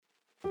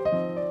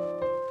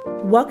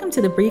Welcome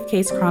to the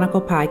Briefcase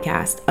Chronicle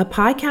podcast, a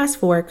podcast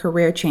for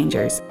career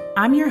changers.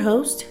 I'm your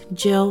host,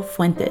 Jill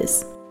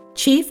Fuentes,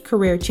 Chief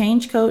Career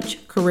Change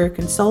Coach, career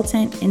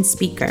consultant, and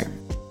speaker.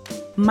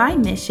 My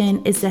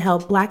mission is to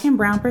help Black and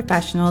Brown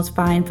professionals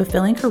find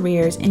fulfilling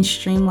careers and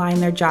streamline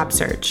their job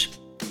search.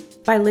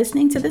 By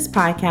listening to this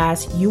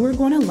podcast, you are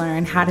going to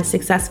learn how to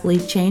successfully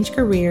change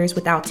careers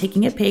without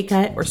taking a pay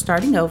cut or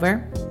starting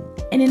over.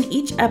 And in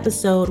each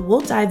episode,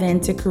 we'll dive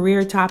into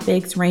career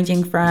topics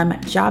ranging from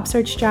job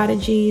search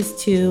strategies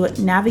to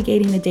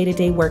navigating the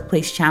day-to-day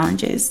workplace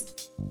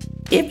challenges.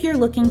 If you're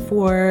looking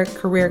for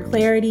career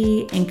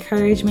clarity,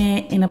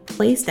 encouragement, and a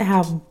place to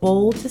have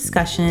bold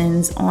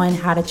discussions on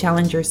how to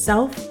challenge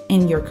yourself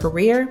in your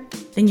career,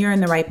 then you're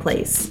in the right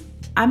place.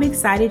 I'm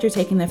excited you're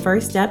taking the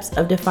first steps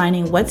of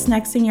defining what's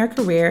next in your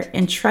career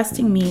and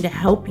trusting me to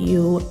help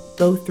you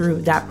go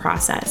through that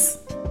process.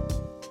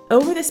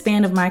 Over the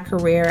span of my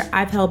career,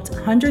 I've helped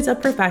hundreds of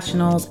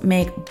professionals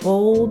make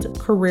bold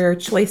career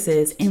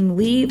choices and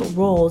leave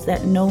roles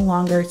that no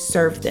longer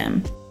serve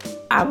them.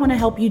 I want to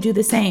help you do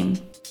the same.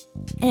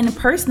 And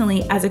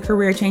personally, as a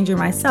career changer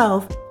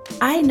myself,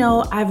 I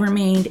know I've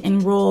remained in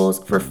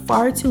roles for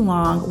far too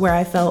long where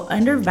I felt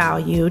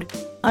undervalued,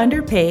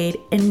 underpaid,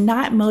 and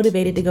not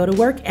motivated to go to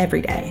work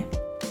every day.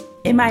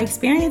 In my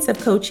experience of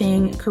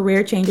coaching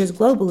career changers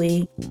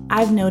globally,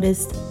 I've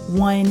noticed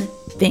one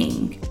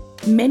thing.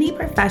 Many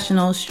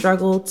professionals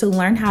struggle to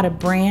learn how to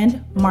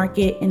brand,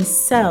 market, and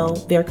sell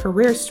their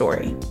career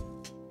story.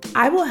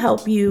 I will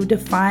help you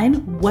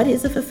define what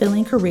is a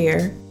fulfilling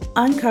career,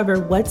 uncover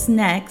what's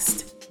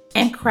next,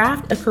 and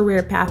craft a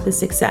career path to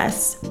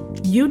success.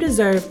 You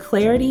deserve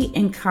clarity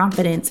and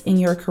confidence in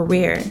your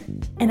career,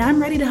 and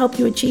I'm ready to help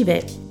you achieve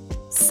it.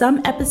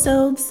 Some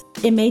episodes,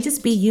 it may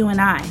just be you and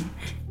I,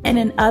 and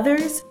in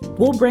others,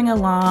 we'll bring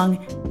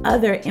along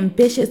other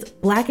ambitious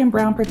Black and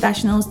Brown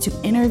professionals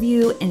to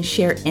interview and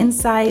share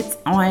insights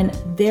on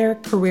their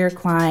career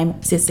climb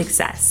to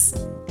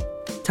success.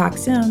 Talk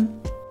soon.